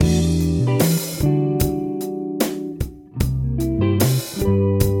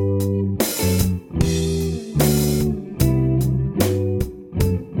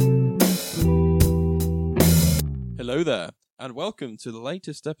Hello there, and welcome to the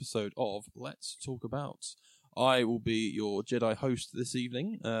latest episode of Let's Talk About. I will be your Jedi host this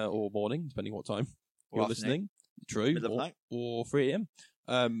evening, or morning, depending what time you're listening. True, or 3 a.m.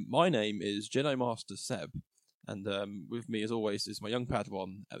 My name is Jedi Master Seb, and with me, as always, is my young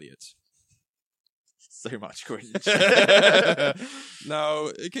Padawan, Elliot. So much cringe. Now,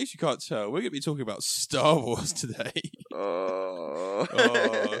 in case you can't tell, we're going to be talking about Star Wars today.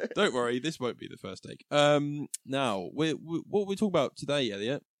 Don't worry, this won't be the first take. Now, what we talk about today,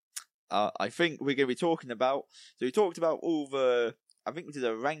 Elliot? I think we're going to be talking about. So we talked about all the. I think we did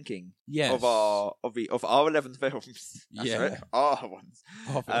a ranking of our 11 films. Right, our ones.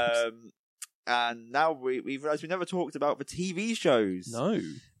 And now we've realised we never talked about the TV shows. No.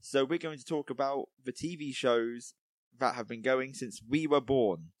 So we're going to talk about the TV shows that have been going since we were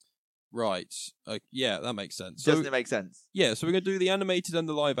born. Right. Yeah, that makes sense. Doesn't it make sense? Yeah, so we're going to do the animated and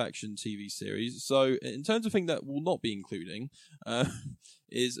the live-action TV series. So in terms of things that we'll not be including,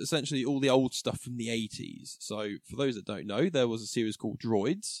 is essentially all the old stuff from the 80s. So for those that don't know, there was a series called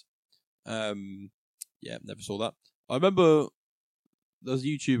Droids. Yeah, never saw that. I remember there's a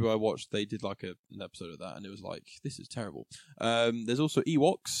YouTuber I watched, they did like an episode of that, and it was like, this is terrible. There's also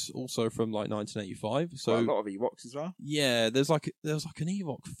Ewoks, also from like 1985. So quite a lot of Ewoks as well. Yeah, there was like an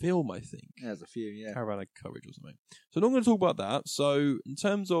Ewok film, I think. Yeah, there's a few, yeah. Caravan of Courage or something. So I'm not going to talk about that. So in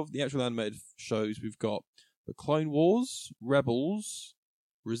terms of the actual animated shows, we've got the Clone Wars, Rebels,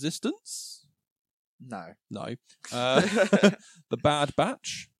 Resistance. No. The Bad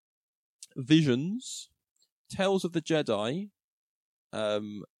Batch, Visions, Tales of the Jedi.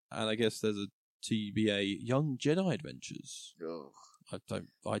 And I guess there's a TBA Young Jedi Adventures. Ugh. I don't.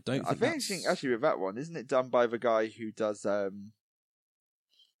 I think actually with that one, isn't it done by the guy who does Jar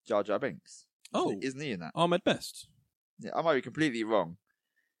Jar Binks? Isn't he in that? Ahmed Best. Yeah, I might be completely wrong.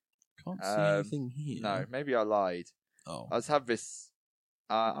 Can't see anything here. No, maybe I lied. Oh, I just have this.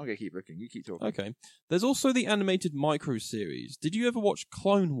 I'm gonna keep looking. You keep talking. Okay. There's also the animated micro series. Did you ever watch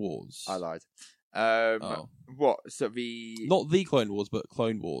Clone Wars? I lied. What? So not the Clone Wars, but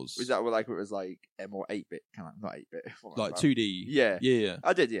Clone Wars. Was that like it was like more 8-bit? Kind of not 8-bit. Like 2D. Yeah.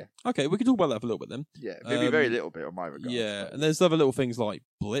 I did. Yeah. Okay, we can talk about that for a little bit then. Yeah, maybe very little bit on my regard. Yeah, and there's other little things like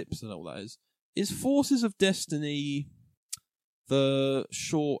blips and all that is. Is Forces of Destiny the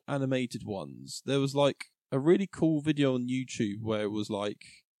short animated ones? There was like a really cool video on YouTube where it was like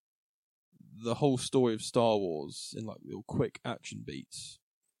the whole story of Star Wars in like little quick action beats.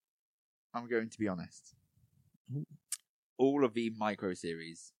 I'm going to be honest. All of the micro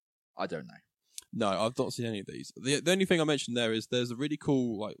series, I don't know. No, I've not seen any of these. The only thing I mentioned there is there's a really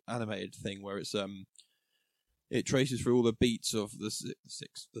cool like animated thing where it's it traces through all the beats of the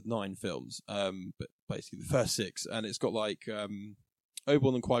 9 films, but basically the first 6, and it's got like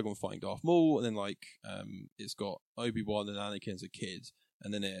Obi-Wan and Qui-Gon fighting Darth Maul, and then like it's got Obi-Wan and Anakin as a kid,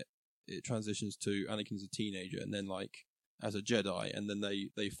 and then it transitions to Anakin as a teenager, and then like as a Jedi, and then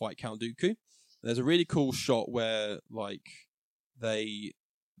they fight Count Dooku. And there's a really cool shot where like their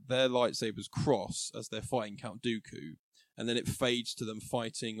lightsabers cross as they're fighting Count Dooku, and then it fades to them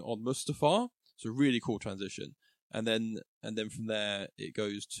fighting on Mustafar. It's a really cool transition. And then from there it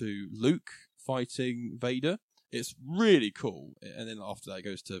goes to Luke fighting Vader. It's really cool. And then after that it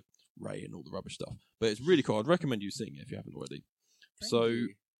goes to Rey and all the rubbish stuff. But it's really cool. I'd recommend you seeing it if you haven't already. So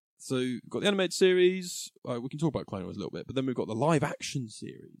we've got the animated series. We can talk about Clone Wars a little bit, but then we've got the live action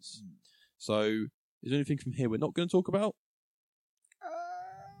series. So is there anything from here we're not going to talk about?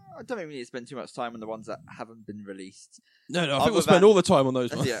 I don't think we need to spend too much time on the ones that haven't been released. No, I think we'll spend all the time on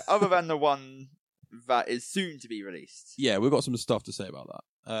those ones. Yeah, other than the one that is soon to be released. Yeah, we've got some stuff to say about that.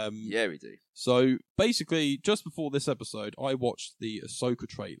 Yeah, we do. So basically, just before this episode, I watched the Ahsoka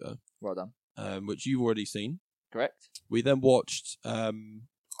trailer. Well done. Which you've already seen. Correct. We then watched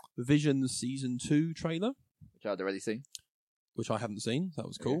Vision Season 2 trailer. Which I'd already seen. Which I haven't seen. That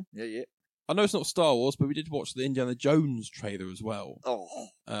was cool. Yeah. I know it's not Star Wars, but we did watch the Indiana Jones trailer as well. Oh.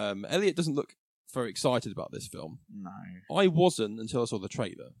 Elliot doesn't look very excited about this film. No. I wasn't until I saw the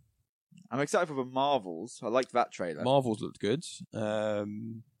trailer. I'm excited for the Marvels. I liked that trailer. Marvels looked good. Yeah,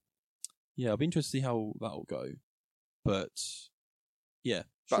 I'll be interested to see how that'll go. But, yeah.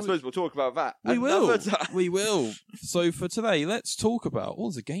 But I suppose we'll talk about that another time. We will. So for today, let's talk about... What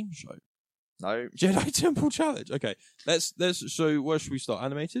was a game show? No. Jedi Temple Challenge. Okay. So where should we start?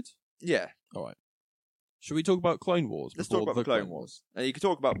 Animated? Yeah. All right. Should we talk about Clone Wars? Let's talk about the Clone Wars. And you can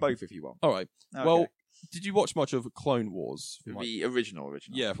talk about both if you want. All right. Okay. Well, did you watch much of Clone Wars? The original?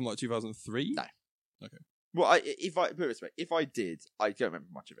 Yeah, from like 2003? No. Okay. Well, if I did, I don't remember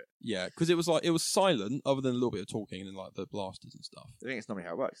much of it. Yeah, because it was silent, other than a little bit of talking and like the blasters and stuff. I think it's normally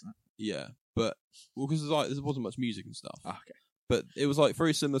how it works, isn't it? Yeah, but because there wasn't much music and stuff. Oh, okay. But it was like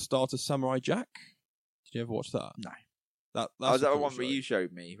very similar style to Samurai Jack. Did you ever watch that? No. That's that cool one show. where you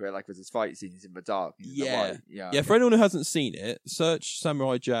showed me, where like there's this fight scenes in the dark. Yeah. Yeah. Okay. For anyone who hasn't seen it, search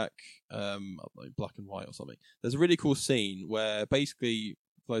Samurai Jack, black and white or something. There's a really cool scene where basically,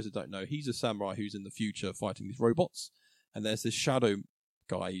 for those that don't know, he's a samurai who's in the future fighting these robots, and there's this shadow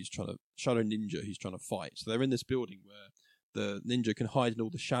guy shadow ninja he's trying to fight. So they're in this building where the ninja can hide in all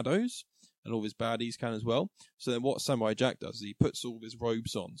the shadows, and all his baddies can as well. So then what Samurai Jack does is he puts all his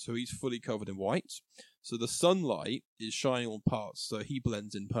robes on, so he's fully covered in white. So the sunlight is shining on parts, so he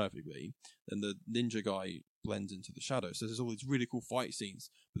blends in perfectly. Then the ninja guy blends into the shadows. So there's all these really cool fight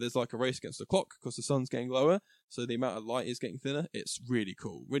scenes. But there's like a race against the clock because the sun's getting lower, so the amount of light is getting thinner. It's really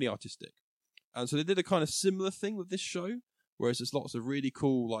cool, really artistic. And so they did a kind of similar thing with this show, whereas there's lots of really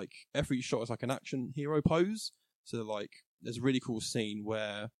cool, like, every shot is like an action hero pose. So like, there's a really cool scene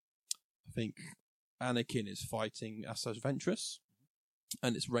where I think Anakin is fighting Asajj Ventress,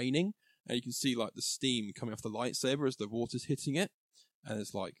 and it's raining, and you can see like the steam coming off the lightsaber as the water's hitting it, and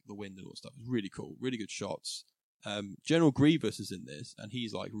it's like the wind and all that stuff. It's really cool, really good shots. General Grievous is in this, and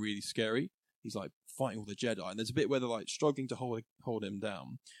he's like really scary. He's like fighting all the Jedi, and there's a bit where they're like struggling to hold him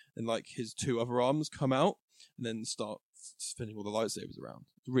down, and like his two other arms come out and then start spinning all the lightsabers around.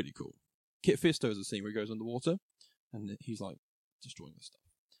 It's really cool. Kit Fisto is a scene where he goes underwater, and he's like destroying the stuff.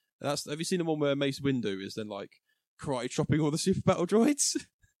 Have you seen the one where Mace Windu is then like karate chopping all the super battle droids?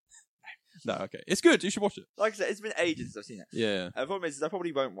 No, okay. It's good. You should watch it. Like I said, it's been ages since I've seen it. Yeah. The problem is I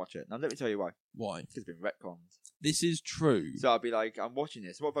probably won't watch it. Now let me tell you why. Why? Because it's been retconned. This is true. So I'll be like, I'm watching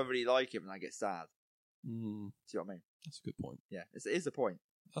this. What if I really like it and I get sad? See what I mean? That's a good point. Yeah, it is a point.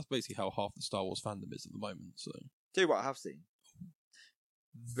 That's basically how half the Star Wars fandom is at the moment. So tell you what I have seen.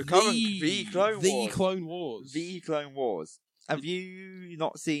 The Clone Wars. Have you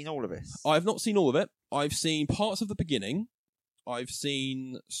not seen all of this? I've not seen all of it. I've seen parts of the beginning. I've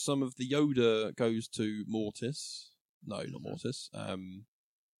seen some of the Yoda goes to Mortis. No, not Mortis.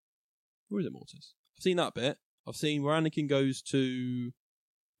 Where is it, Mortis? I've seen that bit. I've seen where Anakin goes to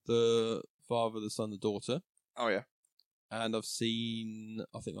the father, the son, the daughter. Oh, yeah. And I've seen,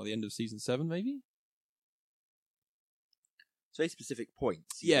 I think, like the end of season 7, maybe? So, specific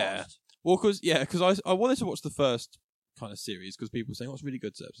points. Yeah. Well, because I wanted to watch the first kind of series because people were saying, oh, it's really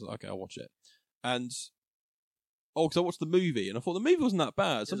good. So I was like, okay, I'll watch it. And because I watched the movie and I thought the movie wasn't that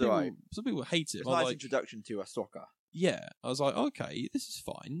bad. Some people hate it. It's a nice introduction to Ahsoka. Yeah, I was like, okay, this is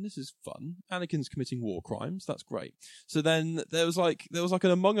fine. This is fun. Anakin's committing war crimes. That's great. So then there was like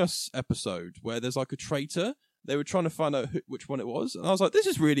an Among Us episode where there's like a traitor. They were trying to find out which one it was, and I was like, this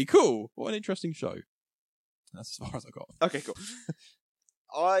is really cool. What an interesting show. That's as far as I got. Okay, cool.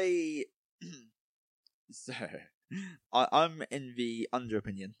 I'm in the under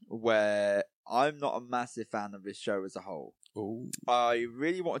opinion where I'm not a massive fan of this show as a whole. Ooh. I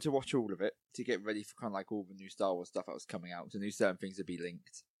really wanted to watch all of it to get ready for kind of like all the new Star Wars stuff that was coming out. So I knew certain things would be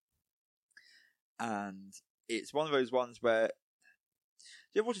linked. And it's one of those ones where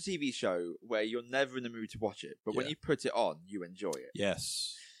you ever watch a TV show where you're never in the mood to watch it, but when you put it on, you enjoy it.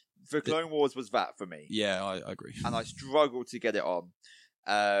 Yes. The Clone Wars was that for me. Yeah, I agree. And I struggled to get it on.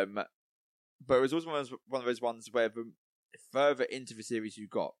 But it was also one of those ones where the further into the series you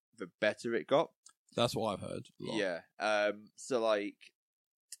got, the better it got. That's what I've heard. Yeah. So like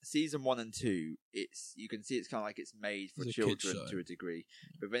season 1 and 2, you can see it's kind of like it's made for children to a degree.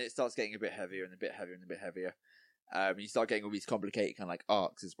 But then it starts getting a bit heavier and a bit heavier and a bit heavier. You start getting all these complicated kind of like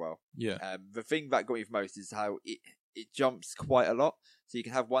arcs as well. Yeah. The thing that got me the most is how it jumps quite a lot. So you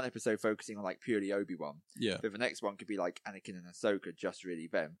can have one episode focusing on like purely Obi-Wan. Yeah. But the next one could be like Anakin and Ahsoka, just really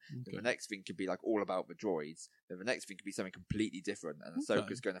them. Okay. The next thing could be like all about the droids. Then the next thing could be something completely different. And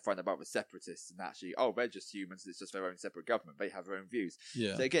Ahsoka's going to find about the separatists and actually, they're just humans. It's just their own separate government. They have their own views.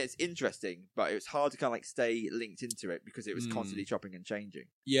 Yeah. So again, it's interesting, but it was hard to kind of like stay linked into it because it was constantly chopping and changing.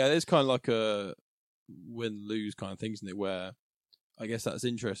 Yeah, there's kind of like a win-lose kind of things in it where I guess that's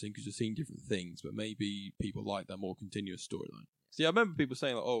interesting because you're seeing different things, but maybe people like that more continuous storyline. See, I remember people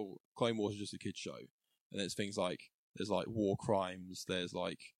saying like, "Oh, Clone Wars is just a kids show," and there's things like there's like war crimes, there's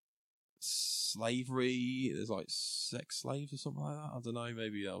like slavery, there's like sex slaves or something like that. I don't know,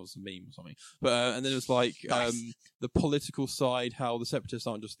 maybe that was a meme or something. But and then there's like the political side, how the separatists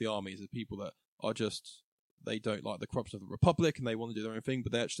aren't just the armies, the people that are just they don't like the corruption of the Republic and they want to do their own thing,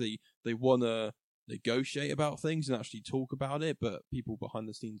 but they want to negotiate about things and actually talk about it, but people behind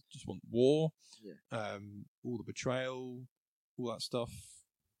the scenes just want war. Yeah. All the betrayal, all that stuff.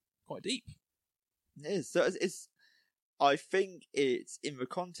 Quite deep. It is. So it's I think it's in the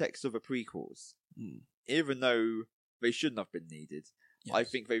context of the prequels, even though they shouldn't have been needed. Yes. I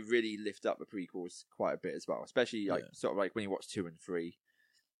think they really lift up the prequels quite a bit as well, especially sort of like when you watch 2 and 3,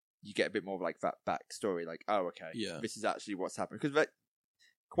 you get a bit more of like that backstory, like, oh, okay, this is actually what's happening, because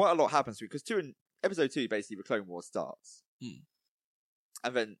quite a lot happens because episode 2 basically the Clone Wars starts,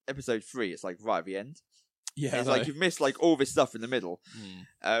 and then episode 3 it's like right at the end. Yeah, it's like you've missed like all this stuff in the middle,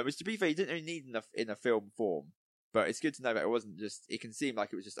 which to be fair you didn't really need enough in a film form. But it's good to know that it wasn't just. It can seem like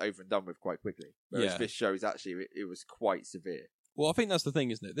it was just over and done with quite quickly. Whereas this show is actually it was quite severe. Well, I think that's the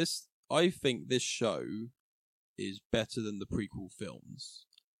thing, isn't it? I think this show is better than the prequel films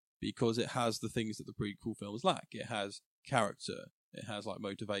because it has the things that the prequel films lack. It has character. It has like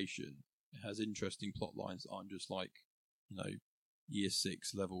motivation. It has interesting plot lines that aren't just like, year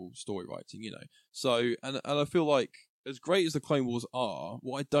 6 level story writing. So and I feel like as great as the Clone Wars are,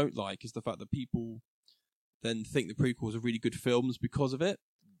 what I don't like is the fact that people then think the prequels are really good films because of it.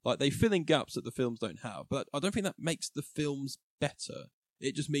 Like, they fill in gaps that the films don't have. But I don't think that makes the films better.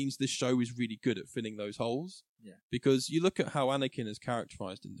 It just means this show is really good at filling those holes. Yeah. Because you look at how Anakin is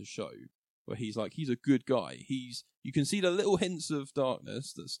characterized in the show, where he's a good guy. You can see the little hints of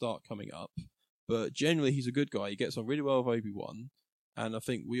darkness that start coming up, but generally he's a good guy. He gets on really well with Obi-Wan, and I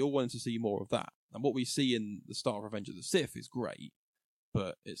think we all wanted to see more of that. And what we see in the start of Revenge of the Sith is great,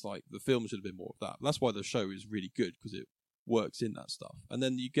 but it's like the film should have been more of that. That's why the show is really good, because it works in that stuff. And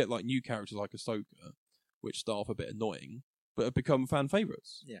then you get like new characters like Ahsoka, which start off a bit annoying, but have become fan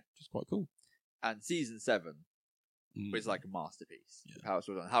favourites. Yeah. Which is quite cool. And season 7 was like a masterpiece. Yeah. How it's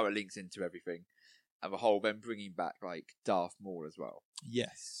all done, how it links into everything. And the whole then bringing back like Darth Maul as well.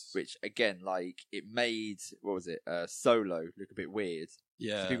 Yes. Which again, like it made, Solo look a bit weird.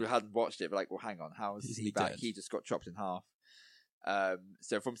 Yeah. So people who hadn't watched it were like, well, hang on, how is he back? Dead? He just got chopped in half.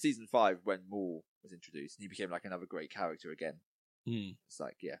 So from season 5, when Maul was introduced, he became like another great character again. It's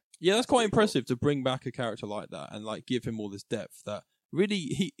like, yeah, that's quite impressive to bring back a character like that and like give him all this depth. That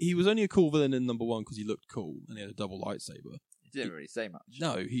really, he was only a cool villain in number 1 because he looked cool and he had a double lightsaber. He didn't really say much.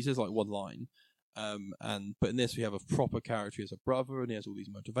 No, he says like one line. But in this we have a proper character as a brother, and he has all these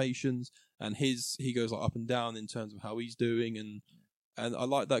motivations, and he goes like up and down in terms of how he's doing, and I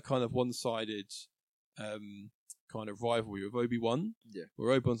like that kind of one-sided kind of rivalry with Obi-Wan,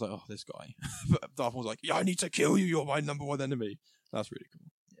 where Obi-Wan's like, oh, this guy, but Darth Maul's like, yeah, I need to kill you, you're my number 1 enemy. That's really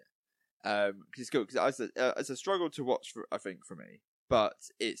cool. Because it's good, because it's a struggle to watch I think for me, but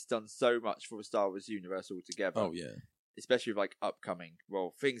it's done so much for the Star Wars universe altogether. Oh yeah. Especially with like upcoming,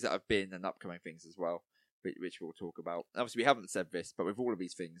 things that have been and upcoming things as well, which we'll talk about. Obviously, we haven't said this, but with all of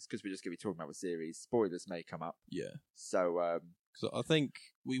these things, because we're just going to be talking about the series, spoilers may come up. Yeah. So, because I think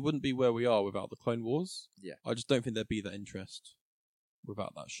we wouldn't be where we are without the Clone Wars. Yeah. I just don't think there'd be that interest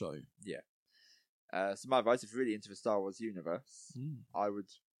without that show. Yeah. So my advice, if you're really into the Star Wars universe,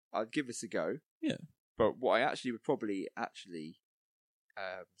 I'd give this a go. Yeah. But what I actually would probably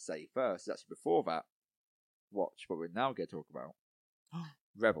say first, actually before that, watch what we're now going to talk about.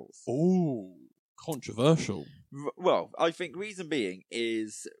 Rebels. Oh, controversial. Well, I think reason being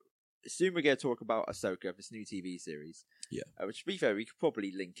is soon we're going to talk about Ahsoka, this new TV series. Yeah. Which, to be fair, we could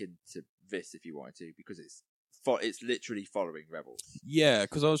probably link into this if you wanted to, because it's literally following Rebels. Yeah,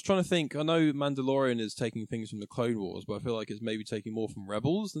 because I was trying to think. I know Mandalorian is taking things from the Clone Wars, but I feel like it's maybe taking more from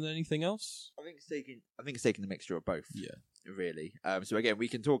Rebels than anything else. I think it's taking a mixture of both. Yeah. Really. So again, we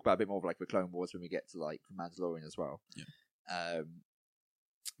can talk about a bit more of like the Clone Wars when we get to like Mandalorian as well. Yeah.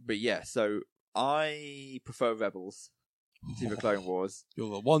 But yeah, so I prefer Rebels to the Clone Wars. You're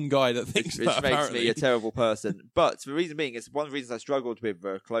the one guy that thinks which that, makes apparently. me a terrible person. But the reason being is one of the reasons I struggled with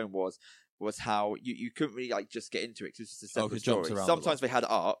the Clone Wars was how you couldn't really like just get into it because it's just a separate story. Sometimes they had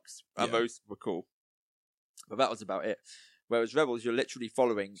arcs, and those were cool, but that was about it. Whereas Rebels, you're literally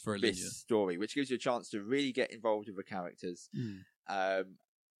following this story, which gives you a chance to really get involved with the characters,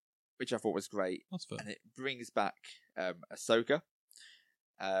 which I thought was great. That's fair. And it brings back Ahsoka,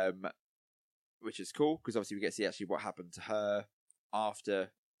 which is cool, because obviously we get to see actually what happened to her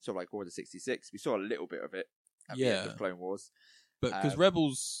after sort of like Order 66. We saw a little bit of it at the end of Clone Wars. But because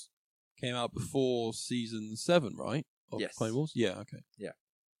Rebels came out before season 7, right? Of yes. Clone Wars? Yeah, okay. Yeah.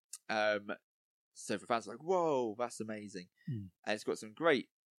 So for fans, like, whoa, that's amazing. And it's got some great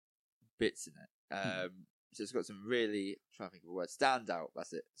bits in it. So it's got some really, I'm trying to think of a word, standout,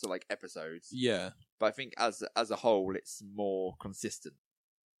 that's it. So like episodes. Yeah. But I think as a whole, it's more consistent.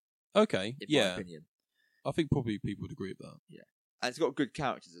 Okay, in my opinion. I think probably people would agree with that. Yeah. And it's got good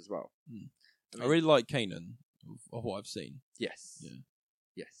characters as well. I really like Kanan, of what I've seen. Yes. Yeah.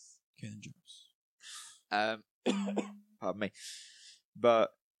 Yes. Kanan Jarrus. Pardon me.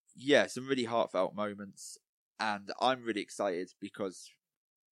 But yeah, some really heartfelt moments, and I'm really excited because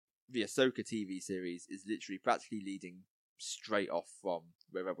the Ahsoka TV series is literally practically leading straight off from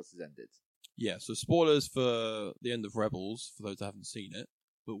where Rebels has ended. Yeah, so spoilers for the end of Rebels, for those that haven't seen it.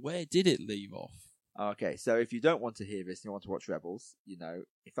 But where did it leave off? Okay, so if you don't want to hear this and you want to watch Rebels,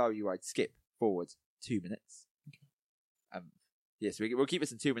 if I were you, I'd skip forward 2 minutes. Okay. Yeah, so we'll keep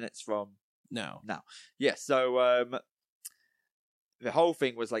this in 2 minutes from now. Yeah, so the whole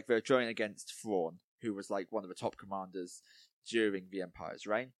thing was like they're trying against Thrawn, who was like one of the top commanders during the Empire's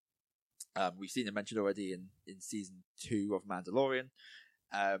reign. We've seen him mentioned already in season 2 of Mandalorian,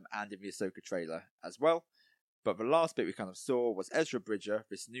 and in the Ahsoka trailer as well. But the last bit we kind of saw was Ezra Bridger,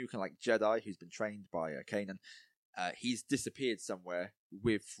 this new kind of like Jedi who's been trained by Kanan. He's disappeared somewhere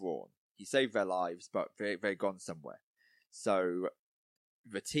with Thrawn. He saved their lives, but they're gone somewhere. So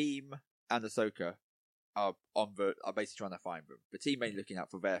the team and Ahsoka are basically trying to find them. The team mainly looking out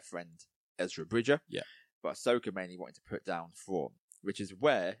for their friend Ezra Bridger, but Ahsoka mainly wanting to put down Thrawn, which is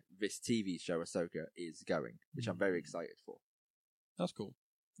where this TV show Ahsoka is going, which I'm very excited for. That's cool.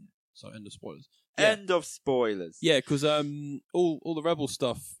 So end of spoilers. End of spoilers. Yeah, because all the Rebel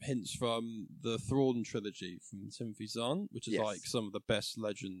stuff hints from the Thrawn trilogy from Timothy Zahn, which is like some of the best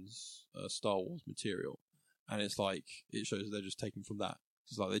Legends Star Wars material, and it's like it shows they're just taking from that.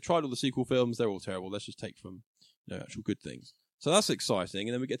 It's like they tried all the sequel films, they're all terrible. Let's just take from actual good things. So that's exciting,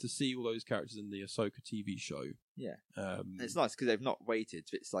 and then we get to see all those characters in the Ahsoka TV show. Yeah, it's nice because they've not waited.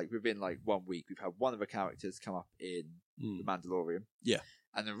 It's like within like 1 week, we've had one of the characters come up in The Mandalorian. Yeah.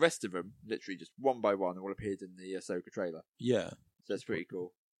 And the rest of them, literally just one by one, all appeared in the Ahsoka trailer. Yeah. So that's pretty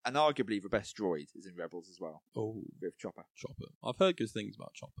cool. And arguably the best droid is in Rebels as well. Oh. With Chopper. I've heard good things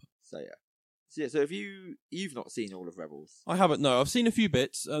about Chopper. So yeah. So if you've not seen all of Rebels? I haven't, no. I've seen a few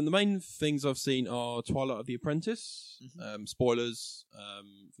bits. The main things I've seen are Twilight of the Apprentice. Mm-hmm. Spoilers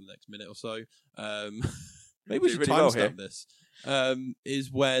for the next minute or so. Maybe we should timestamp this. Is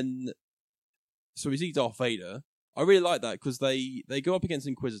when... So we see Darth Vader. I really like that because they go up against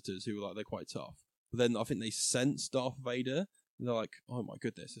Inquisitors who are like, they're quite tough. But then I think they sense Darth Vader. And they're like, oh my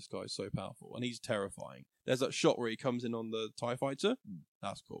goodness, this guy's so powerful. And he's terrifying. There's that shot where he comes in on the TIE fighter.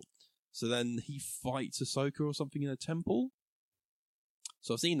 That's cool. So then he fights Ahsoka or something in a temple.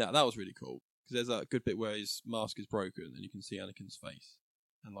 So I've seen that. That was really cool. Because there's that good bit where his mask is broken and you can see Anakin's face.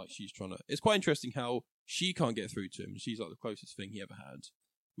 And like she's trying to... It's quite interesting how she can't get through to him. She's like the closest thing he ever had.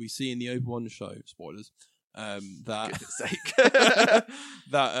 We see in the Obi-Wan show, spoilers, that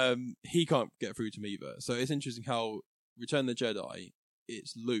that he can't get through to him either. So it's interesting how Return of the Jedi,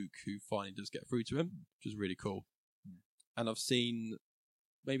 it's Luke who finally does get through to him, which is really cool. And I've seen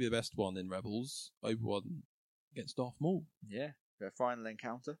maybe the best one in Rebels, Obi-Wan against Darth Maul. Yeah, their final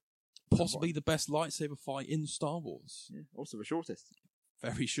encounter. Possibly the best lightsaber fight in Star Wars. Yeah, also the shortest.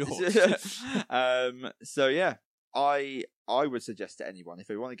 Very short. So yeah, I would suggest to anyone, if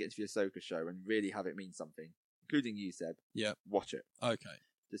they want to get into the Ahsoka show and really have it mean something, including you, Seb, watch it. Okay.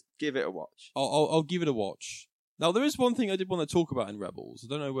 Just give it a watch. I'll give it a watch. Now, there is one thing I did want to talk about in Rebels. I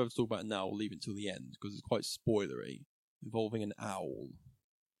don't know whether to talk about it now or leave it till the end, because it's quite spoilery, involving an owl.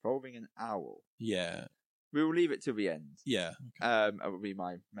 Involving an owl? Yeah. We will leave it till the end. Yeah. Okay. That would be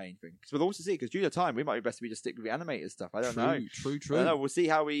my main thing. Because we'll also see, because due to time, we might be best to just stick with the animated stuff. I don't know. True. I don't know. We'll see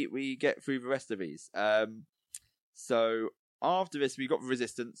how we get through the rest of these. So after this, we got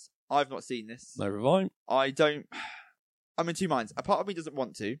Resistance. I've not seen this. No revive. I'm in two minds. A part of me doesn't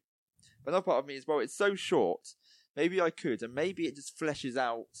want to, but another part of me is, well, it's so short. Maybe I could, and maybe it just fleshes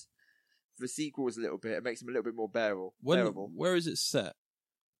out the sequels a little bit. It makes them a little bit more bearable. Where is it set?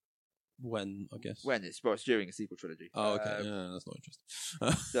 When, I guess. When it's during a sequel trilogy. Oh, okay. Yeah, that's not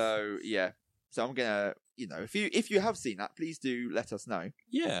interesting. So yeah. So I'm gonna, if you have seen that, please do let us know.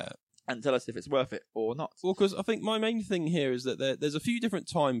 Yeah. And tell us if it's worth it or not. Well, because I think my main thing here is that there's a few different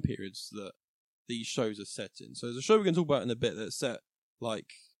time periods that these shows are set in. So there's a show we're going to talk about in a bit that's set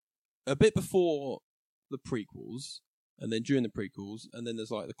like a bit before the prequels, and then during the prequels, and then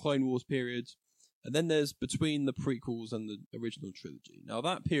there's like the Clone Wars period, and then there's between the prequels and the original trilogy. Now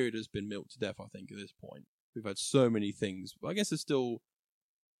that period has been milked to death, I think, at this point. We've had so many things, but I guess there's still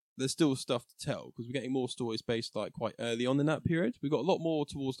stuff to tell, because we're getting more stories based like quite early on in that period. We've got a lot more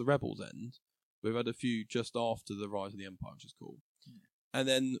towards the Rebels end. We've had a few just after the Rise of the Empire, which is cool. And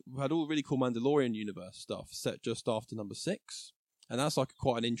then we've had all the really cool Mandalorian universe stuff set just after number 6. And that's like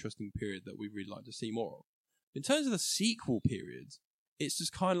quite an interesting period that we'd really like to see more of. In terms of the sequel period, it's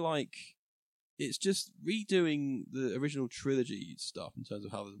just kind of like, it's just redoing the original trilogy stuff in terms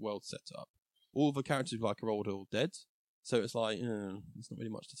of how the world's set up. All of the characters like are all dead. So it's like, there's not really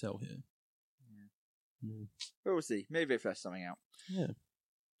much to tell here. Yeah. But we'll see. Maybe they flesh something out. Yeah.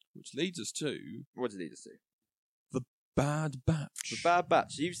 which leads us to What does it lead us to? The Bad Batch. The Bad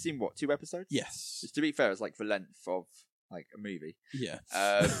Batch. You've seen what, 2 episodes? Yes. Which, to be fair, is like the length of like a movie. Yeah.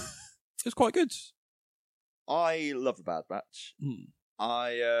 It was quite good. I love The Bad Batch. Hmm.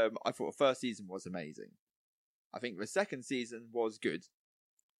 I thought the first season was amazing. I think the second season was good.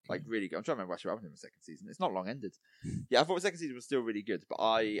 Like, really good. I'm trying to remember what happened in the second season. It's not long ended. Yeah, I thought the second season was still really good, but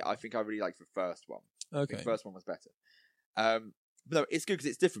I think I really liked the first one. Okay. I think the first one was better. But no, it's good because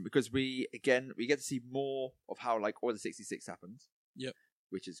it's different, because we get to see more of how like Order 66 happened. Yep.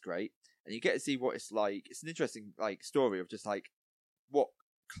 Which is great. And you get to see what it's like. It's an interesting like story of just like what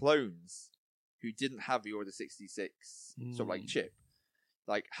clones who didn't have the Order 66 sort of like chip,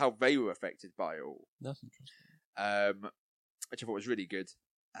 like how they were affected by it all. That's interesting. Which I thought was really good.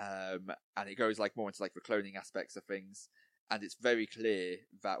 And it goes like more into like the cloning aspects of things, and it's very clear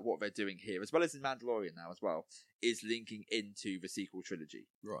that what they're doing here, as well as in Mandalorian now as well, is linking into the sequel trilogy,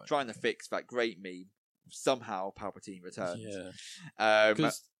 right? Trying to fix that great meme. Somehow Palpatine returns. Yeah.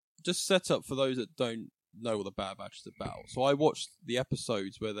 Because just set up for those that don't know what the Bad Batch is about. So I watched the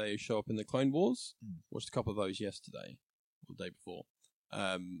episodes where they show up in the Clone Wars. Watched a couple of those yesterday or the day before.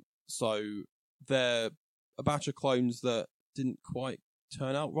 So they're a batch of clones that didn't quite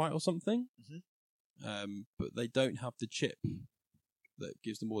turn out right or something. But they don't have the chip that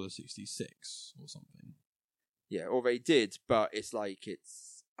gives them Order 66 or something. Yeah, or they did, but it's like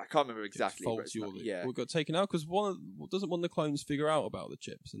I can't remember exactly. Yeah, it got taken out because doesn't one of the clones figure out about the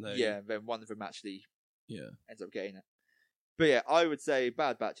chips, and then one of them actually ends up getting it. But yeah, I would say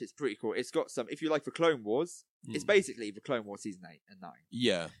Bad Batch. It's pretty cool. It's got some. If you like the Clone Wars, it's basically the Clone Wars season 8 and 9.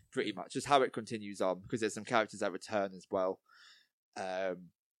 Yeah, pretty much just how it continues on, because there's some characters that return as well. Well,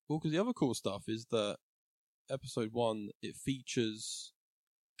 because the other cool stuff is that episode 1 it features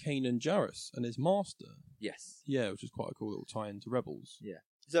Kanan Jarrus and his master. Yes. Yeah, which is quite a cool little tie-in to Rebels. Yeah.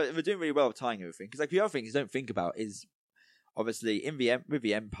 So they're doing really well with tying everything. Because like the other thing you don't think about is, obviously, with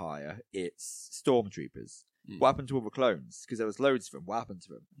the Empire, it's stormtroopers. What happened to all the clones? Because there was loads of them. What happened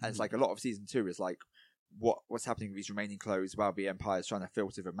to them? And it's like a lot of season 2 is like, what's happening with these remaining clones while the Empire's trying to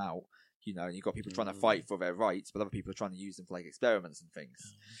filter them out? You know, and you've got people trying to fight for their rights, but other people are trying to use them for like experiments and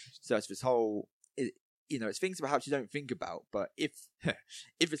things. So it's this whole, it's things about how you don't think about. But if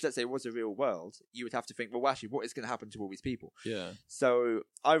it's, let's say, it was a real world, you would have to think, well, actually, what is going to happen to all these people? Yeah. So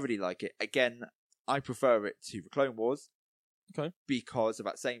I really like it. Again, I prefer it to the Clone Wars. Okay. Because of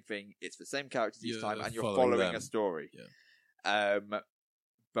that same thing, it's the same characters each time, and you're following a story. Yeah.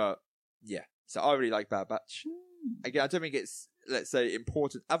 But yeah, so I really like Bad Batch. Again, I don't think it's, let's say,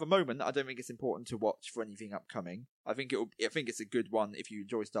 important at the moment. I don't think it's important to watch for anything upcoming. I think it's a good one. If you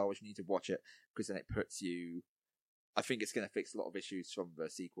enjoy Star Wars, you need to watch it, because then it puts you. I think it's going to fix a lot of issues from the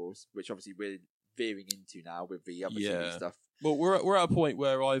sequels, which obviously we're veering into now with the other TV stuff. Well, we're at a point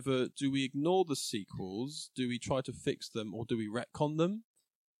where either do we ignore the sequels, do we try to fix them, or do we retcon them?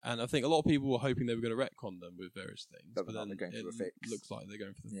 And I think a lot of people were hoping they were going to retcon them with various things, but then they're going for a fix. Looks like they're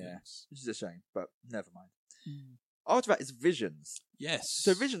going for the fix, which is a shame. But never mind. After that is Visions. Yes.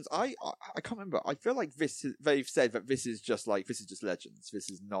 So Visions, I can't remember. I feel like they've said that this is just Legends.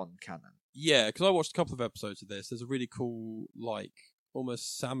 This is non-canon. Yeah, because I watched a couple of episodes of this. There's a really cool, like,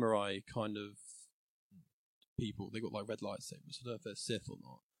 almost samurai kind of people. They got like red lightsabers. I don't know if they're Sith or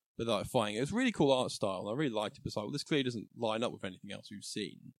not, but they're like fighting. It was a really cool art style, and I really liked it. But it's like, well, this clearly doesn't line up with anything else we've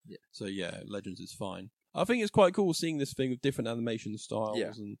seen. Yeah. So yeah, Legends is fine. I think it's quite cool seeing this thing with different animation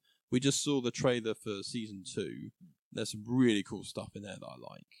styles, and we just saw the trailer for season 2. There's some really cool stuff in there that I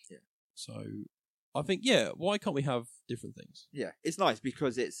like. Yeah. So I think, why can't we have different things? Yeah, it's nice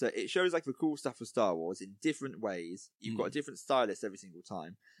because it shows like the cool stuff of Star Wars in different ways. You've got a different stylist every single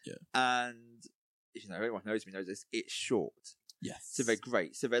time. Yeah. And if everyone knows me knows this, it's short. Yes. So they're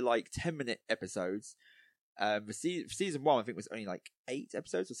great. So they're like 10-minute episodes. The season 1 I think was only like 8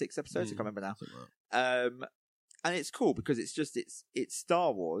 episodes or 6 episodes. I can't remember now. And it's cool because it's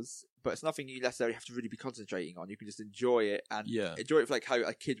Star Wars, but it's nothing you necessarily have to really be concentrating on. You can just enjoy it and enjoy it for like how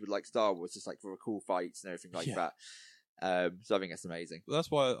a kid would like Star Wars, just like for cool fights and everything like that. So I think that's amazing. Well, that's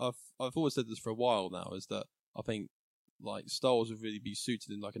why I've always said this for a while now, is that I think like Star Wars would really be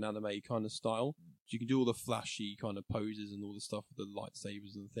suited in like an anime kind of style. You can do all the flashy kind of poses and all the stuff with the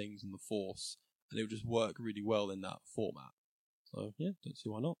lightsabers and things and the Force, and it would just work really well in that format. So yeah, don't see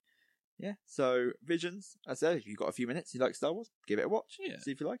why not. Yeah, so Visions, as I said, if you've got a few minutes, you like Star Wars, give it a watch, see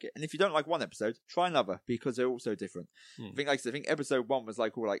if you like it. And if you don't like one episode, try another, because they're all so different. I think episode 1 was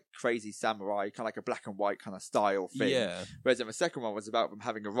like all like crazy samurai, kind of like a black and white kind of style thing. Yeah. Whereas then the second one was about them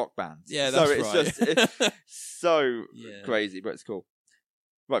having a rock band. Yeah, that's right. So it's so crazy, but it's cool.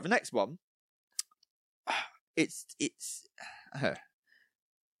 Right, the next one, it's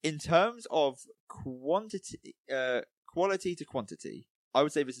In terms of quality to quantity, I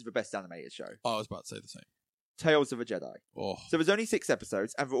would say this is the best animated show. I was about to say the same. Tales of a Jedi. Oh. So there's only 6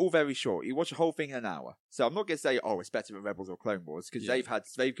 episodes, and they're all very short. You watch the whole thing in an hour. So I'm not going to say, it's better than Rebels or Clone Wars, because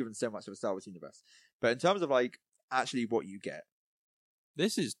they've given so much of the Star Wars universe. But in terms of like actually what you get,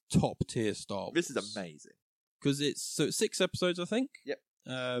 this is top tier Star Wars. This is amazing because it's 6 episodes, I think. Yep.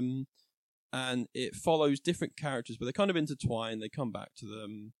 And it follows different characters, but they kind of intertwine. They come back to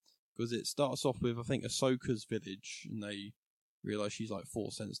them because it starts off with, I think, Ahsoka's village, and they realise she's like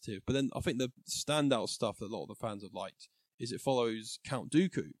Force sensitive. But then I think the standout stuff that a lot of the fans have liked is it follows Count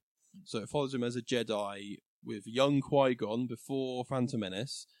Dooku. So it follows him as a Jedi with young Qui-Gon before Phantom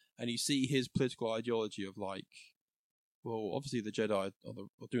Menace, and you see his political ideology of like, well, obviously the Jedi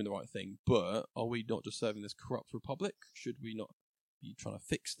are doing the right thing, but are we not just serving this corrupt republic? Should we not be trying to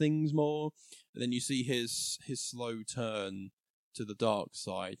fix things more? And then you see his slow turn to the dark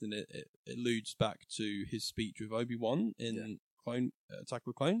side, and it alludes back to his speech with Obi-Wan in Attack of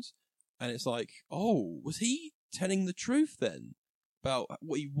the Clones, and it's like, oh, was he telling the truth then about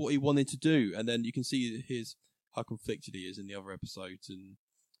what he wanted to do? And then you can see how conflicted he is in the other episodes, and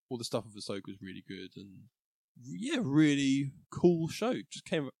all the stuff with Ahsoka is really good, and really cool show. Just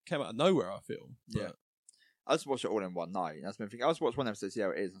came out of nowhere, I feel. But I just watched it all in one night. That's my thing. I just watched one episode, see how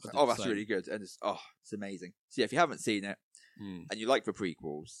it is. And I was like, that's really good, and it's amazing. So if you haven't seen it and you like the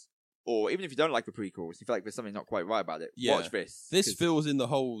prequels, or even if you don't like the prequels, you feel like there's something not quite right about it, watch this. This fills in the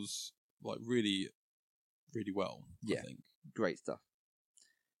holes like really, really well. Yeah, I think. Great stuff.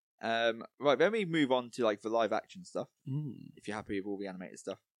 Right, then we move on to like the live action stuff. If you're happy with all the animated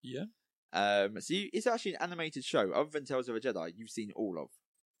stuff. Yeah. It's actually an animated show. Other than Tales of a Jedi, you've seen all of.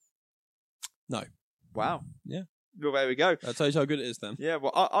 No. Wow. Yeah. Well, there we go. That tells you how good it is then. Yeah,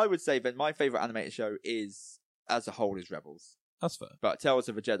 well, I would say then my favourite animated show as a whole is Rebels. That's fair. But Tales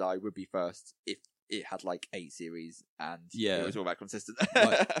of a Jedi would be first if it had like 8 series and it was all that consistent.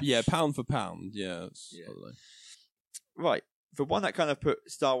 Pound for pound. Yeah. Right. The one that kind of put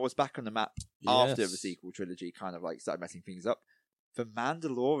Star Wars back on the map after the sequel trilogy kind of like started messing things up. The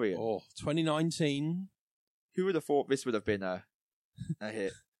Mandalorian. 2019. Who would have thought this would have been a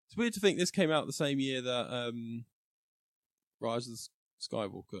hit? It's weird to think this came out the same year that Rise of the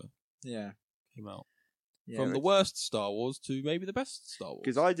Skywalker came out. Yeah, from the worst Star Wars to maybe the best Star Wars.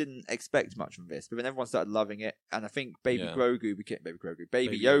 Because I didn't expect much from this, but then everyone started loving it, and I think Baby Yoda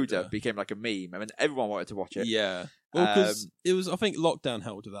became like a meme, I mean, everyone wanted to watch it. Yeah. Well, because it was, I think lockdown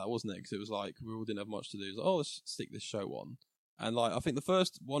helped with that, wasn't it? Because it was like, we all didn't have much to do. It was like, let's stick this show on. And like, I think the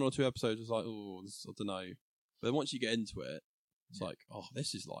first 1 or 2 episodes was like, I don't know. But then once you get into it, it's like,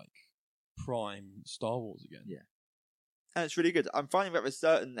 this is like prime Star Wars again. Yeah. And it's really good. I'm finding that there's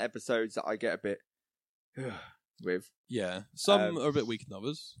certain episodes that I get a bit with. Yeah. Some are a bit weaker than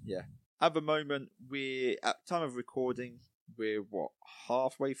others. Yeah. At the moment, at time of recording, we're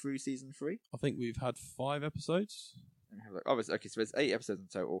halfway through season 3? I think we've had 5 episodes. Okay, so there's 8 episodes in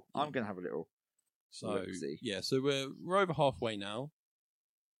total. Yeah. I'm going to have a little look-see. Yeah, so we're over halfway now.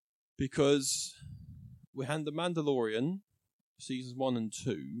 Because we had The Mandalorian, seasons 1 and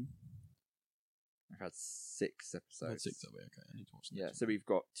 2. I've had 6 episodes. I've had 6 of it, okay. I need to watch them. Yeah, so we've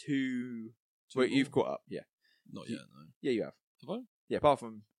got 2... Wait, you've caught up, yeah. Not yet, no. Yeah, you have. Have I? Yeah, apart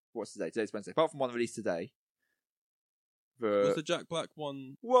from... What's today? Today's Wednesday. Apart from one released today. Was the Jack Black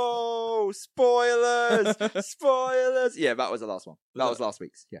one... Whoa! Spoilers! Spoilers! Yeah, that was the last one. That was last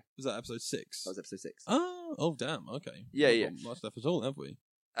week's, yeah. Was that episode 6? That was episode 6. Oh, damn, okay. Yeah. Much left at all, have we?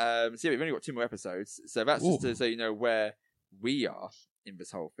 So we've only got 2 more episodes. So that's just so you know where we are in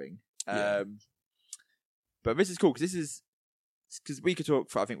this whole thing. But this is cool, because we could talk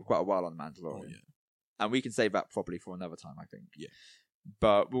for, I think, quite a while on The Mandalorian. And we can save that properly for another time, I think. Yeah.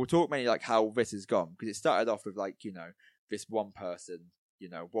 But we'll talk mainly like how this has gone, because it started off with like, this one person,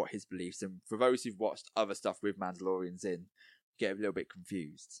 what his beliefs, and for those who've watched other stuff with Mandalorians in, get a little bit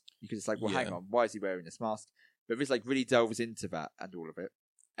confused. Because it's like, well, hang on, why is he wearing this mask? But this like really delves into that and all of it.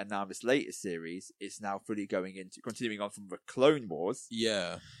 And now this latest series is now fully continuing on from the Clone Wars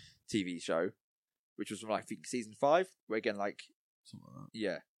TV show, which was from I think season 5, where again like something like that.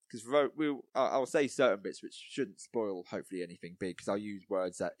 Yeah. Because I'll say certain bits which shouldn't spoil hopefully anything big, because I'll use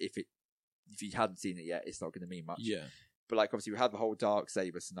words that if you hadn't seen it yet, it's not going to mean much. Yeah. But like obviously we had the whole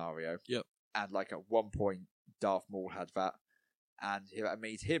Darksaber scenario. Yep. And like at one point Darth Maul had that, and it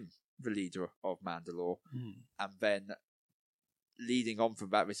made him the leader of Mandalore. And then leading on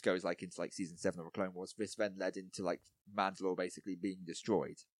from that, this goes like into like season 7 of the Clone Wars. This then led into like Mandalore basically being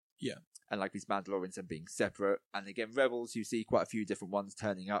destroyed. Yeah. And like these Mandalorians and being separate. And again, Rebels, you see quite a few different ones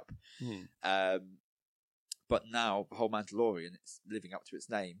turning up. But But now the whole Mandalorian, it's living up to its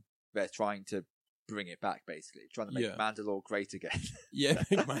name. They're trying to bring it back, basically, trying to make Mandalore great again. Yeah,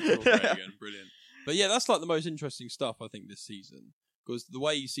 make Mandalore great again. Brilliant. But yeah, that's like the most interesting stuff I think this season, because the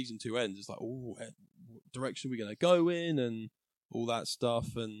way season 2 ends is like, oh, what direction are we going to go in, and all that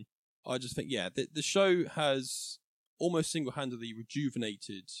stuff. And I just think, the show has almost single-handedly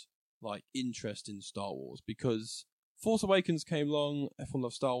rejuvenated like interest in Star Wars, because Force Awakens came along, everyone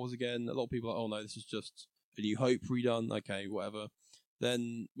loves Star Wars again. A lot of people are like, oh no, this is just A New Hope redone. Okay, whatever.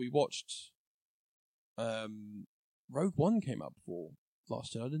 Then we watched Rogue One came out before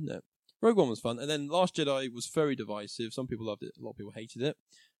Last Jedi, didn't it? Rogue One was fun, and then Last Jedi was very divisive. Some people loved it, a lot of people hated it.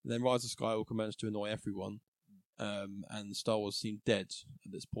 And then Rise of Skywalker managed to annoy everyone, and Star Wars seemed dead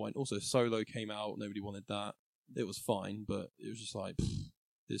at this point. Also, Solo came out, nobody wanted that. It was fine, but it was just like,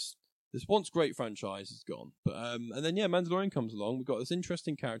 this once great franchise is gone. But and then Mandalorian comes along. We've got this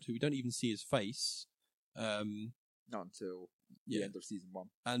interesting character who we don't even see his face. Not until the end of season 1.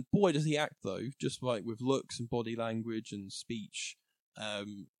 And boy, does he act though! Just like with looks and body language and speech.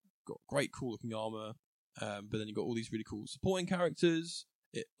 Got great, cool-looking armor. But then you've got all these really cool supporting characters.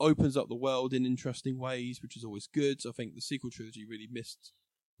 It opens up the world in interesting ways, which is always good. So I think the sequel trilogy really missed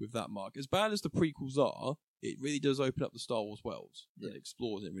with that mark. As bad as the prequels are, it really does open up the Star Wars world. It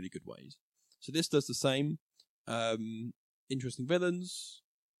explores it in really good ways. So this does the same. Interesting villains.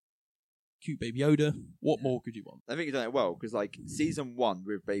 Cute Baby Yoda. What more could you want? I think you've done it well, because like season 1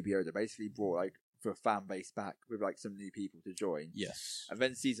 with Baby Yoda basically brought like the fan base back with like some new people to join. Yes. And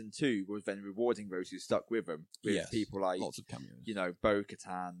then season 2 was then rewarding those who stuck with them, with people like lots of cameos. You know,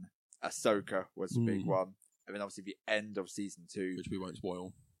 Bo-Katan, Ahsoka was the big one, and then obviously the end of season 2, which we won't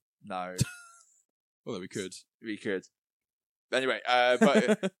spoil. No. Although we could. We could. Anyway,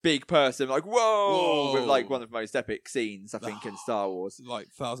 but big person, like, whoa! With like one of the most epic scenes, I think, in Star Wars. Like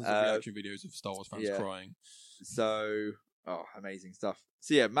thousands of reaction videos of Star Wars fans crying. So, amazing stuff.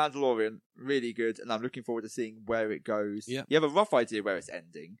 So yeah, Mandalorian, really good, and I'm looking forward to seeing where it goes. Yeah. You have a rough idea where it's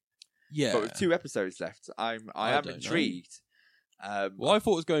ending. Yeah. But with 2 episodes left, I am intrigued. Well, I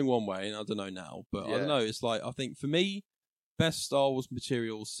thought it was going one way, and I don't know now. But I don't know, it's like, I think for me, best Star Wars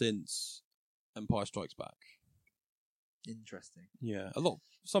material since Empire Strikes Back. Interesting. Yeah,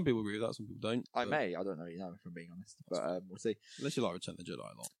 some people agree with that, some people don't. I don't know, if I'm being honest, but we'll see. Unless you like Return of the Jedi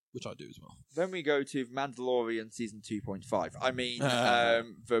a lot, which I do as well. Then we go to Mandalorian Season 2.5. I mean,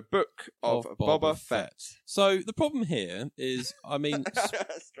 the book of Boba Fett. So the problem here is, I mean...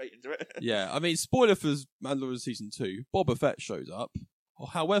 Straight into it. Yeah, I mean, spoiler for Mandalorian Season 2, Boba Fett shows up.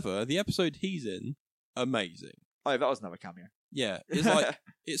 However, the episode he's in, amazing. Oh, that was another cameo. Yeah, it's like,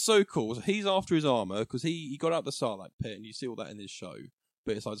 it's so cool. So he's after his armor, because he got out the Sarlacc pit, and you see all that in his show.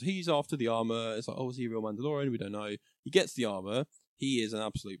 But it's like, so he's after the armor. It's like, oh, is he a real Mandalorian? We don't know. He gets the armor. He is an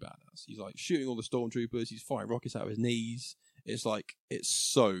absolute badass. He's like shooting all the stormtroopers. He's firing rockets out of his knees. It's like, it's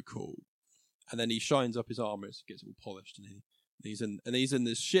so cool. And then he shines up his armor, it gets all polished, and he's in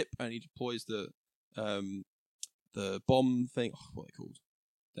this ship, and he deploys the bomb thing. Oh, what are they called?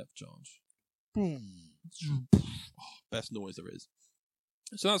 Depth charge. Boom. Best noise there is.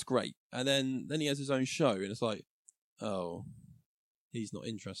 So that's great. And then he has his own show, and it's like, oh, he's not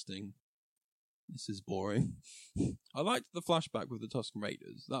interesting. This is boring. I liked the flashback with the Tusken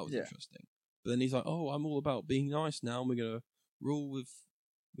Raiders. That was interesting. But then he's like, oh, I'm all about being nice now, and we're going to rule with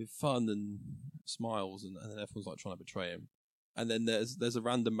fun and smiles, and then everyone's like trying to betray him. And then there's a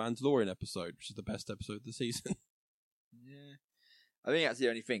random Mandalorian episode, which is the best episode of the season. Yeah. I think that's the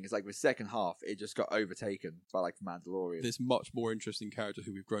only thing. It's like the second half, it just got overtaken by like Mandalorian. This much more interesting character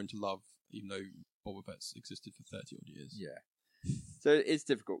who we've grown to love, even though Boba Fett's existed for 30 odd years. Yeah. So it's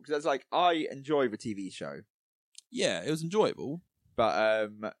difficult, because it's like, I enjoy the TV show. Yeah, it was enjoyable.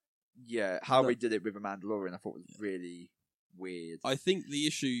 But how we did it with the Mandalorian, I thought was really weird. I think the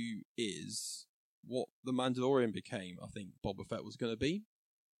issue is what the Mandalorian became. I think Boba Fett was going to be.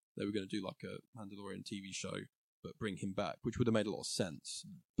 They were going to do like a Mandalorian TV show, but bring him back, which would have made a lot of sense.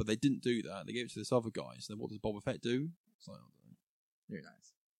 But they didn't do that. They gave it to this other guy. So then what does Boba Fett do? It's like, I don't know. Very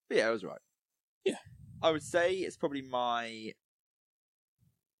nice. But yeah, it was right. Yeah. I would say it's probably my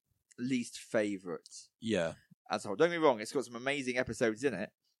least favourite. Yeah. As a whole. Don't get me wrong, it's got some amazing episodes in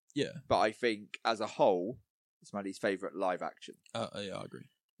it. Yeah. But I think, as a whole, it's my least favourite live action. Yeah, I agree.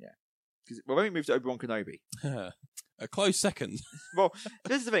 Yeah. Because when we moved to Obi-Wan Kenobi... A close second. Well,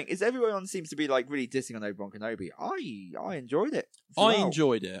 this is the thing, is everyone seems to be like really dissing on Obi-Wan Kenobi. I enjoyed it.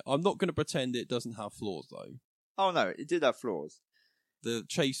 Enjoyed it. I'm not going to pretend it doesn't have flaws, though. Oh, no, it did have flaws. The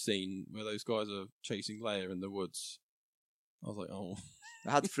chase scene where those guys are chasing Leia in the woods, I was like, oh.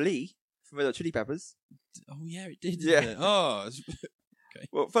 It had Flea from Red Hot Chili Peppers. Oh, yeah, it did. Yeah. It? Oh. Okay.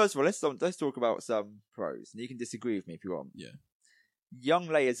 Well, first of all, let's talk about some pros, and you can disagree with me if you want. Yeah. Young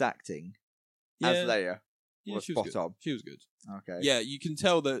Leia's acting as Leia was she spot good. on. She was good. Okay. Yeah, you can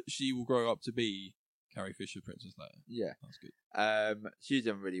tell that she will grow up to be Carrie Fisher, Princess Leia. Yeah. That's good. She's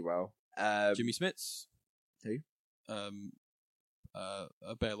done really well. Jimmy Smits. Who?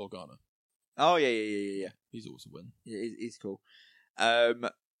 Bail Organa. Oh yeah. He's also win. Yeah, he's cool.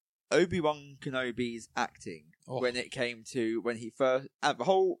 Obi-Wan Kenobi's acting when it came to when he first at the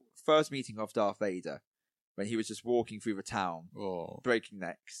whole first meeting of Darth Vader, when he was just walking through the town, breaking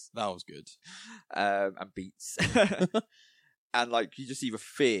necks. That was good. And beats, and like you just see the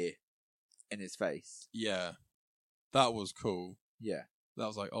fear in his face. Yeah, that was cool. Yeah, that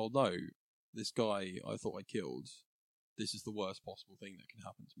was like, oh no, this guy I thought I killed. This is the worst possible thing that can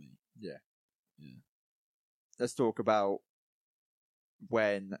happen to me. Yeah. Yeah. Let's talk about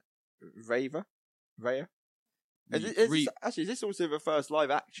when Raya? Is this also the first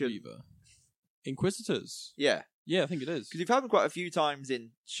live action? Reva. Inquisitors. Yeah. Yeah, I think it is. Because you've had them quite a few times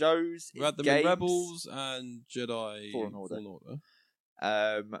in shows, we had them games, in Rebels and Jedi Fallen Order.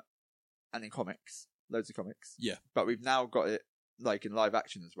 And in comics. Loads of comics. Yeah. But we've now got it like in live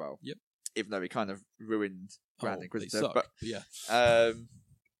action as well. Yep. Even though we kind of ruined Grand Inquisitor. They suck, but yeah.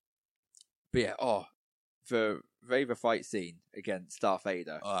 The Reva fight scene against Darth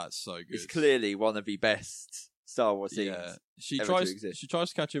Vader. Oh, that's so good. It's clearly one of the best Star Wars scenes. Yeah. She tries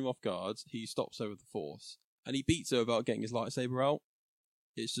to catch him off guard. He stops her with the Force. And he beats her without getting his lightsaber out.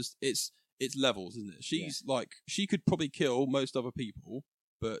 It's just it's levels, isn't it? She's like she could probably kill most other people,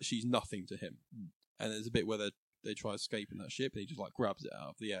 but she's nothing to him. And there's a bit where they try escaping that ship and he just like grabs it out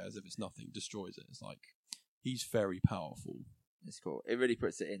of the air as if it's nothing, destroys it. It's like he's very powerful. It's cool. It really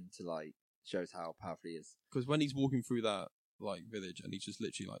puts it into like shows how powerful he is. Because when he's walking through that like village and he's just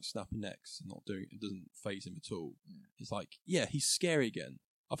literally like snapping necks and not doing it doesn't faze him at all. It's like, yeah, he's scary again.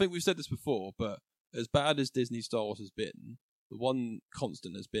 I think we've said this before, but as bad as Disney Star Wars has been, the one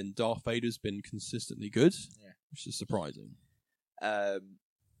constant has been Darth Vader's been consistently good, which is surprising.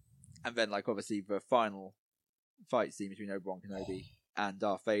 And then, like, obviously, the final fight scene between Obi-Wan Kenobi and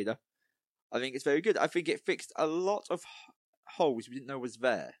Darth Vader, I think it's very good. I think it fixed a lot of holes we didn't know was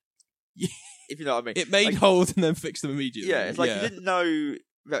there. If you know what I mean. It made holes and then fixed them immediately. Yeah, it's like you didn't know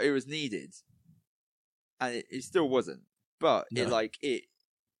that it was needed, and it still wasn't. But it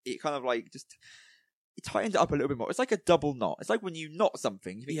kind of like just... It tightened it up a little bit more. It's like a double knot. It's like when you knot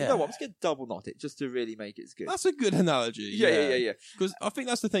something, you think, you know what, I'm just going to double knot it just to really make it good. That's a good analogy. Yeah. Because I think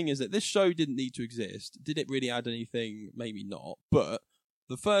that's the thing is that this show didn't need to exist. Did it really add anything? Maybe not. But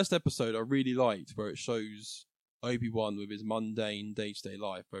the first episode I really liked where it shows Obi-Wan with his mundane day-to-day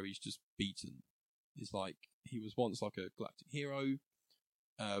life where he's just beaten. It's like he was once like a galactic hero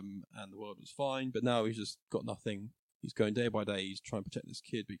and the world was fine, but now he's just got nothing. He's going day by day. He's trying to protect this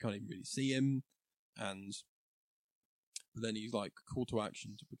kid, but you can't even really see him. But then he's like call to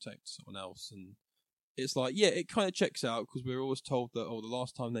action to protect someone else, and it's like it kind of checks out because we're always told that the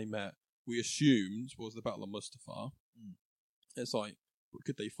last time they met we assumed was the Battle of Mustafar. It's like, well,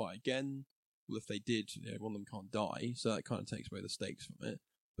 could they fight again? Well, if they did, one of them can't die, so that kind of takes away the stakes from it.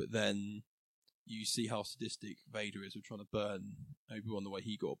 But then you see how sadistic Vader is with trying to burn Obi-Wan the way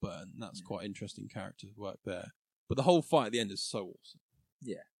he got burned. And that's quite interesting character work there. But the whole fight at the end is so awesome.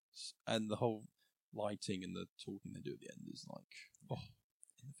 Yeah, and the whole lighting and the talking they do at the end is like,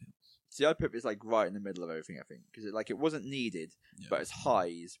 in the films. See, I put this like right in the middle of everything, I think, because it wasn't needed, but its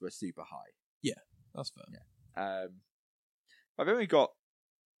highs were super high. Yeah, that's fair. Yeah. I've only got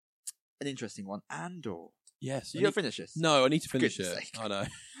an interesting one, Andor. Yes. You finish this? No, I need to finish it. I know.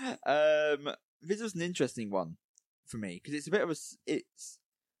 This was an interesting one for me because it's a bit of it's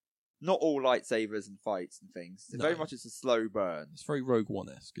not all lightsabers and fights and things. Very much it's a slow burn. It's very Rogue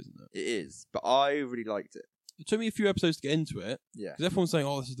One-esque, isn't it? It is, but I really liked it. It took me a few episodes to get into it. Yeah. Because everyone's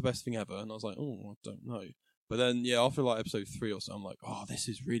saying, this is the best thing ever. And I was like, I don't know. But then, after like episode 3 or so, I'm like, this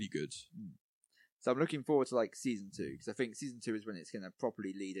is really good. So I'm looking forward to like season 2 because I think season 2 is when it's going to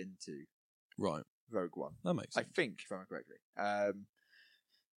properly lead into Rogue One. That makes sense. I think, if I remember correctly.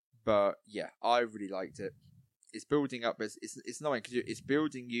 But yeah, I really liked it. It's building up. It's annoying because it's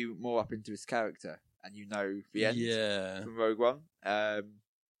building you more up into his character, and you know the end from Rogue One.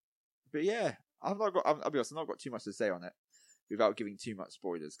 But yeah, I'll be honest, I've not got too much to say on it without giving too much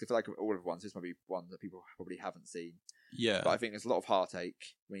spoilers. Because I feel like all of ones, this might be one that people probably haven't seen. Yeah, but I think there's a lot of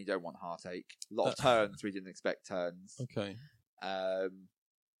heartache when you don't want heartache. A lot of turns we didn't expect turns. Okay.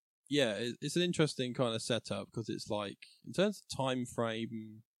 Yeah, it's an interesting kind of setup because it's like in terms of time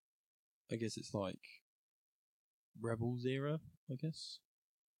frame, I guess it's like Rebels era, I guess.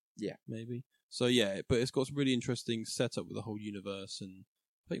 Yeah. Maybe. So yeah, but it's got some really interesting setup with the whole universe, and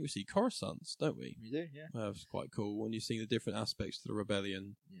I think we see Coruscant, don't we? We do, yeah. It's quite cool when you see the different aspects to the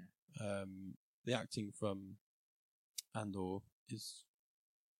rebellion. Yeah. The acting from Andor is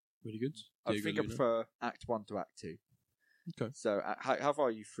really good. I think I prefer Act 1 to Act 2. Okay. So how far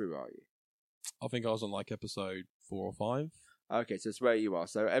are you through, are you? I think I was on like episode 4 or 5. Okay, so it's where you are.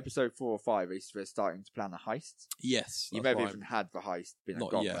 So episode 4 or 5 is for starting to plan a heist. Yes. You may have even had the heist been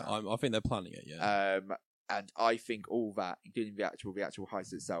Not gone. yet. I think they're planning it, yeah. And I think all that, including the actual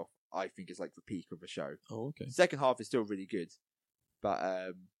heist itself, I think is like the peak of the show. Oh, okay. The second half is still really good. But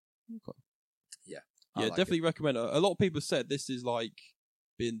okay. Yeah. Yeah, like definitely recommend it. A lot of people said this is like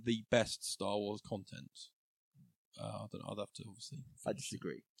been the best Star Wars content. I don't know. I'd have to obviously. I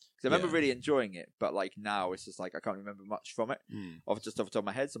disagree. Because I remember really enjoying it, but like now it's just like I can't remember much from it. Off the top of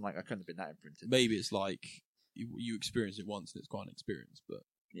my head, so I'm like, I couldn't have been that imprinted. Maybe it's like you experience it once and it's quite an experience, but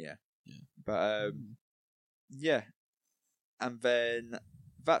yeah. But yeah, and then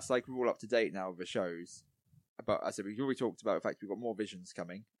that's like we're all up to date now with the shows. But as I said, we've already talked about the fact we've got more Visions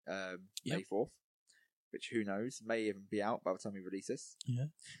coming May 4th, which who knows may even be out by the time we release this. Yeah.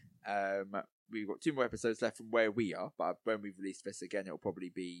 We've got 2 more episodes left from where we are, but when we release this again, it'll probably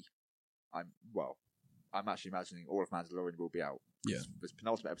be. I'm actually imagining all of Mandalorian will be out. Yeah. There's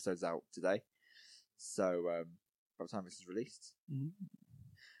penultimate episodes out today, so by the time this is released.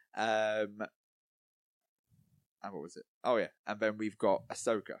 And what was it? Oh yeah, and then we've got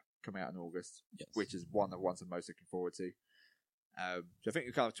Ahsoka coming out in August, which is one of the ones I'm most looking forward to. So I think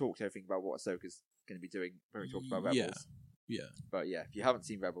we kind of talked everything about what Ahsoka's going to be doing when we talked about Rebels. Yeah. But yeah, if you haven't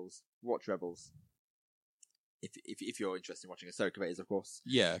seen Rebels, watch Rebels. If you're interested in watching Ahsoka, that is, of course.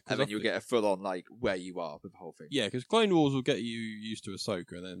 Yeah. And then you'll get a full on like where you are with the whole thing. Yeah, because Clone Wars will get you used to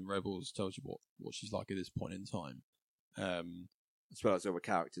Ahsoka, and then Rebels tells you what she's like at this point in time. As well as other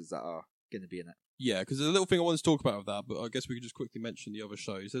characters that are going to be in it. Yeah, because there's a little thing I want to talk about with that, but I guess we could just quickly mention the other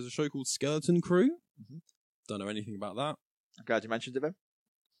shows. There's a show called Skeleton Crew. Don't know anything about that. I'm glad you mentioned it, then.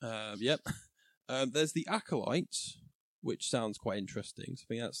 Yep. There's The Acolyte, which sounds quite interesting. So I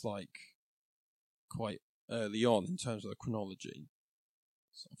think that's like quite early on in terms of the chronology.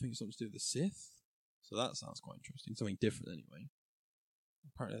 So I think it's something to do with the Sith. So that sounds quite interesting. Something different anyway.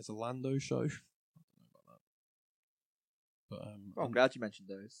 Apparently there's a Lando show. I don't know about that. But I'm glad you mentioned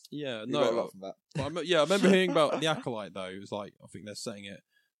those. Yeah, you got a lot from that. But I remember hearing about The Acolyte though. It was like, I think they're saying it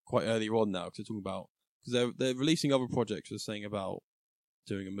quite early on now because they're talking about, because they're releasing other projects. They're saying about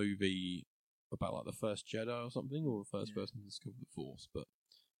doing a movie about like the first Jedi or something, or the first person to discover the Force. But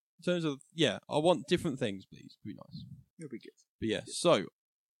in terms of, I want different things, please. It'd be nice. It'll be good. But yeah, so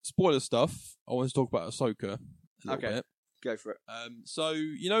spoiler stuff. I want to talk about Ahsoka a little bit. Go for it. So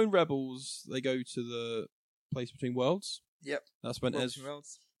you know, in Rebels, they go to the place between worlds. Yep. That's when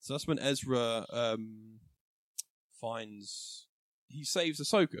So that's when Ezra he saves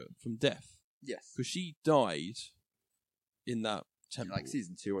Ahsoka from death. Yes. Because she died in that temple. Like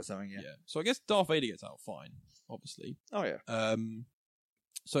season 2 or something, yeah. So I guess Darth Vader gets out fine, obviously. Oh, yeah.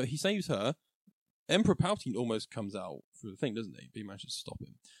 So he saves her. Emperor Palpatine almost comes out through the thing, doesn't he? But he manages to stop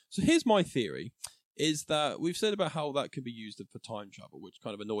him. So here's my theory, is that we've said about how that could be used for time travel, which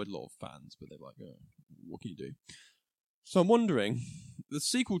kind of annoyed a lot of fans, but they're like, what can you do? So I'm wondering, the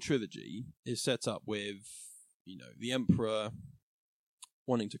sequel trilogy is set up with, the Emperor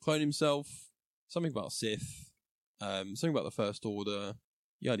wanting to clone himself, something about Sith, something about the First Order,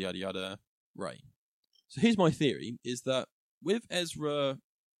 yada, yada, yada, Rey. So here's my theory, is that with Ezra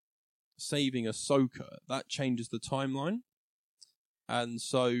saving Ahsoka, that changes the timeline. And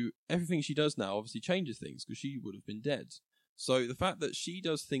so everything she does now obviously changes things, because she would have been dead. So the fact that she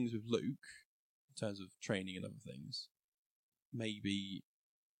does things with Luke, in terms of training and other things, maybe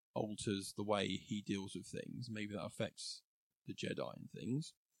alters the way he deals with things. Maybe that affects the Jedi and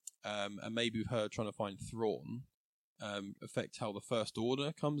things. And maybe with her trying to find Thrawn, affect how the First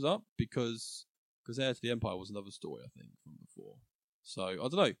Order comes up, because Heir to the Empire was another story, I think, from before. So, I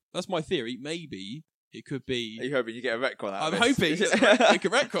don't know. That's my theory. Maybe it could be... Are you hoping you get a retcon out I'm of hoping we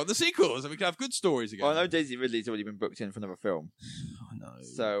can retcon the sequels and we can have good stories again. Well, I know Daisy Ridley's already been booked in for another film. I know.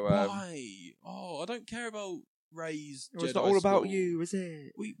 So, why? I don't care about Rey's Jedi it's not all about school. You, is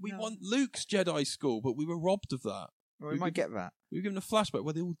it? We want Luke's Jedi school, but we were robbed of that. Well, we might get that. We were given a flashback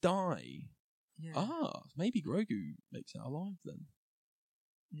where they all die. Yeah. Maybe Grogu makes it alive then.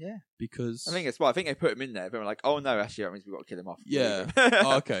 Yeah. Because... I think they put him in there, but we're like, oh no, actually that means we've got to kill him off. Yeah.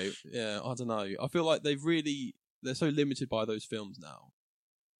 Okay. Yeah, I don't know. I feel like they're so limited by those films now.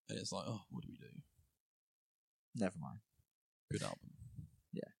 And it's like, what do we do? Never mind. Good album.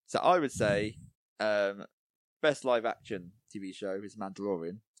 Yeah. So I would say, best live action TV show is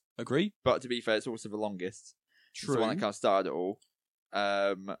Mandalorian. Agree. But to be fair, it's also the longest. True. It's the one that kind of started it all.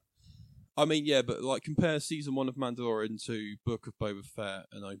 I mean, yeah, but like compare season 1 of Mandalorian to Book of Boba Fett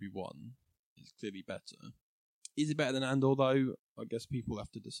and Obi-Wan. It's clearly better. Is it better than Andor, though? I guess people have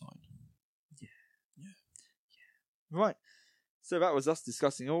to decide. Yeah. Right. So that was us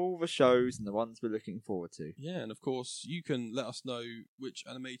discussing all the shows and the ones we're looking forward to. Yeah, and of course, you can let us know which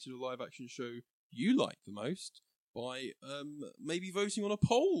animated or live-action show you like the most by maybe voting on a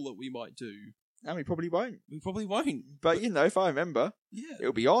poll that we might do. And we probably won't. We probably won't. But if I remember,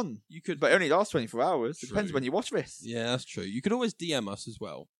 it'll be on. You could, but it only lasts 24 hours. True. Depends when you watch this. Yeah, that's true. You could always DM us as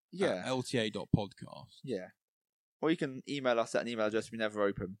well. Yeah. LTA.podcast. Yeah. Or you can email us at an email address we never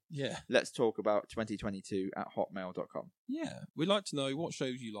open. Yeah. Let's talk about 2022 at hotmail.com. Yeah. We'd like to know what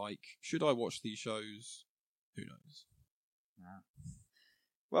shows you like. Should I watch these shows? Who knows?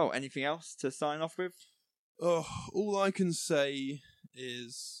 Well, anything else to sign off with? Oh, all I can say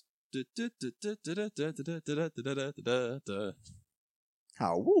is...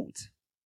 How old?